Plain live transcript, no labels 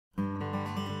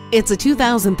It's a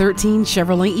 2013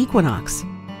 Chevrolet Equinox.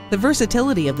 The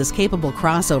versatility of this capable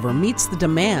crossover meets the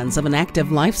demands of an active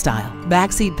lifestyle.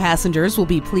 Backseat passengers will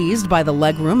be pleased by the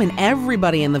legroom, and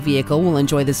everybody in the vehicle will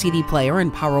enjoy the CD player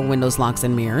and power windows, locks,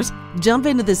 and mirrors. Jump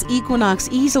into this Equinox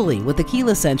easily with the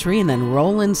keyless entry and then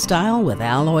roll in style with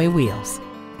alloy wheels.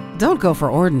 Don't go for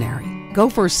ordinary. Go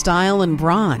for style and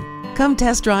brawn. Come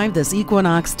test drive this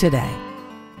Equinox today.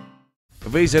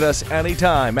 Visit us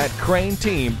anytime at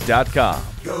crainteam.com.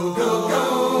 Go, go, go.